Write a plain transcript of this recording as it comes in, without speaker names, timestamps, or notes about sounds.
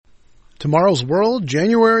Tomorrow's World,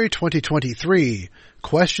 January 2023.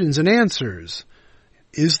 Questions and Answers.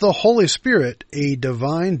 Is the Holy Spirit a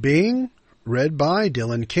divine being? Read by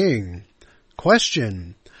Dylan King.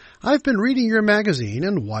 Question. I've been reading your magazine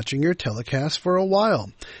and watching your telecast for a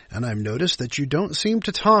while, and I've noticed that you don't seem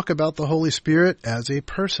to talk about the Holy Spirit as a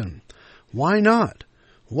person. Why not?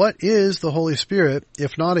 What is the Holy Spirit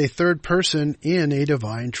if not a third person in a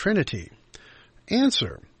divine Trinity?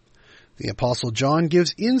 Answer. The Apostle John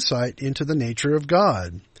gives insight into the nature of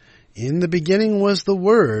God. In the beginning was the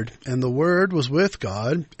Word, and the Word was with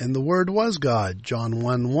God, and the Word was God. John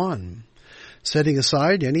 1:1. Setting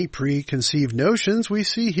aside any preconceived notions, we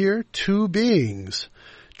see here two beings.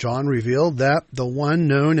 John revealed that the one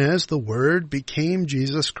known as the Word became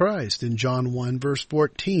Jesus Christ in John 1 verse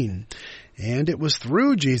 14. And it was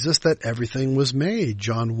through Jesus that everything was made.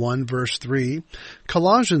 John 1 verse 3,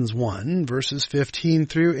 Colossians 1 verses 15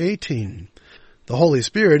 through 18. The Holy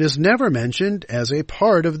Spirit is never mentioned as a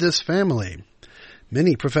part of this family.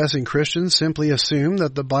 Many professing Christians simply assume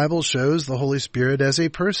that the Bible shows the Holy Spirit as a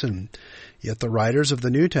person. Yet the writers of the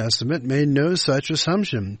New Testament made no such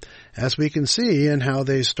assumption, as we can see in how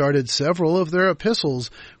they started several of their epistles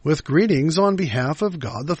with greetings on behalf of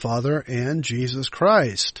God the Father and Jesus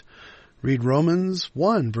Christ. Read Romans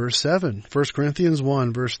 1 verse 7, 1 Corinthians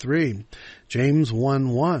 1 verse 3, James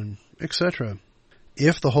 1:1, etc.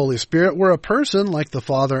 If the Holy Spirit were a person like the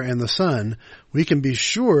Father and the Son, we can be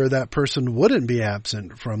sure that person wouldn't be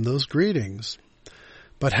absent from those greetings.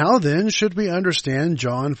 But how then should we understand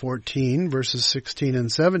John 14 verses 16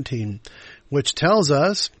 and 17, which tells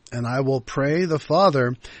us, "And I will pray the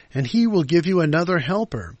Father, and he will give you another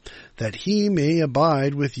helper, that he may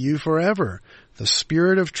abide with you forever, the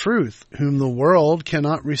Spirit of truth, whom the world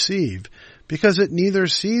cannot receive, because it neither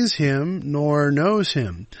sees him nor knows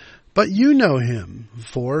him. But you know him,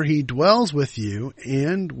 for he dwells with you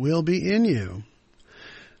and will be in you."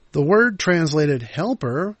 The word translated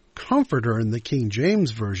helper, comforter in the King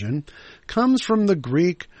James Version, comes from the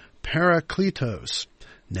Greek parakletos.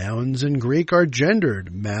 Nouns in Greek are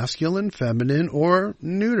gendered, masculine, feminine, or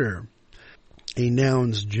neuter. A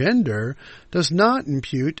noun's gender does not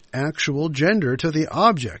impute actual gender to the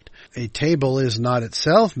object. A table is not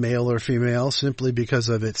itself male or female simply because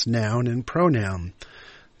of its noun and pronoun.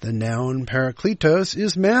 The noun parakletos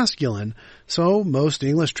is masculine, so most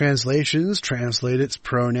English translations translate its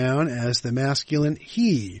pronoun as the masculine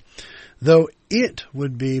he, though it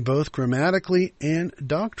would be both grammatically and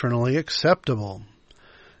doctrinally acceptable.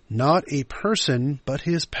 Not a person, but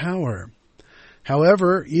his power.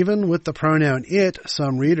 However, even with the pronoun it,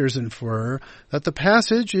 some readers infer that the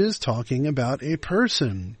passage is talking about a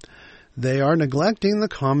person. They are neglecting the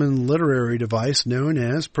common literary device known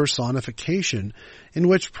as personification, in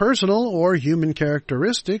which personal or human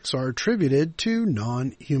characteristics are attributed to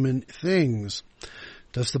non-human things.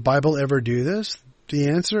 Does the Bible ever do this? The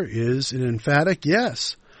answer is an emphatic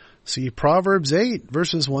yes. See Proverbs 8,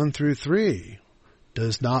 verses 1 through 3.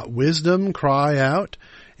 Does not wisdom cry out,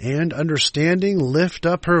 and understanding lift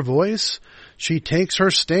up her voice? She takes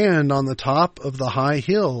her stand on the top of the high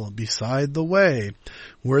hill beside the way,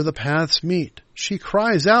 where the paths meet. She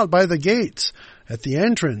cries out by the gates, at the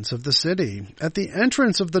entrance of the city, at the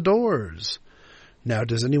entrance of the doors. Now,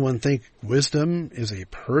 does anyone think wisdom is a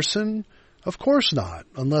person? Of course not,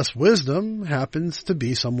 unless wisdom happens to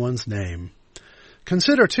be someone's name.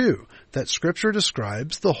 Consider, too, that Scripture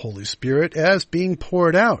describes the Holy Spirit as being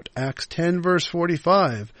poured out, Acts 10 verse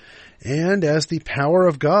 45, and as the power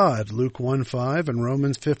of God, Luke 1:5 and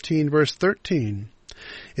Romans 15 verse 13.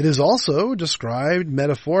 It is also described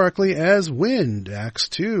metaphorically as wind, Acts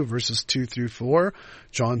 2 verses 2 through 4,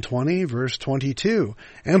 John 20 verse 22,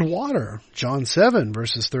 and water, John 7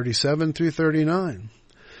 verses 37 through 39.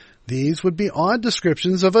 These would be odd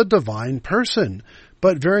descriptions of a divine person,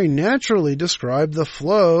 but very naturally describe the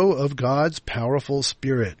flow of God's powerful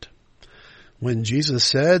Spirit. When Jesus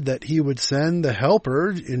said that he would send the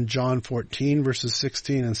Helper in John 14 verses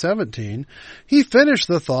 16 and 17, he finished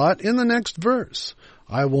the thought in the next verse.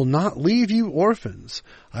 "I will not leave you orphans.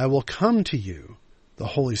 I will come to you." The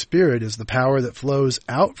Holy Spirit is the power that flows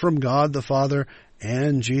out from God the Father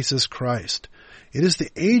and Jesus Christ. It is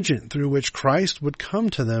the agent through which Christ would come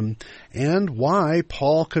to them, and why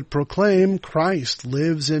Paul could proclaim Christ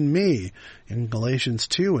lives in me in Galatians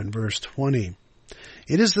 2 and verse 20.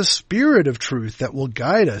 It is the Spirit of truth that will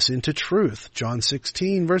guide us into truth, John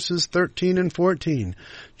 16 verses 13 and 14,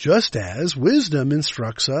 just as wisdom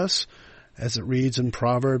instructs us, as it reads in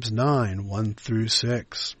Proverbs 9, 1 through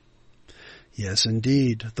 6. Yes,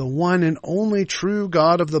 indeed, the one and only true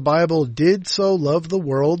God of the Bible did so love the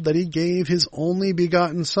world that he gave his only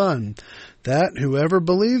begotten Son, that whoever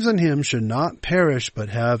believes in him should not perish but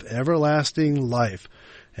have everlasting life,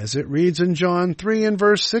 as it reads in John 3 and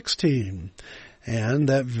verse 16. And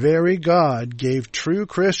that very God gave true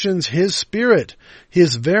Christians his Spirit,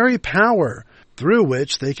 his very power, through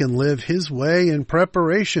which they can live his way in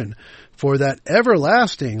preparation for that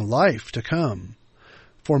everlasting life to come.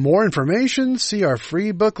 For more information, see our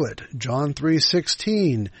free booklet, John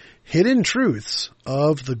 3:16, Hidden Truths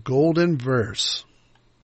of the Golden Verse.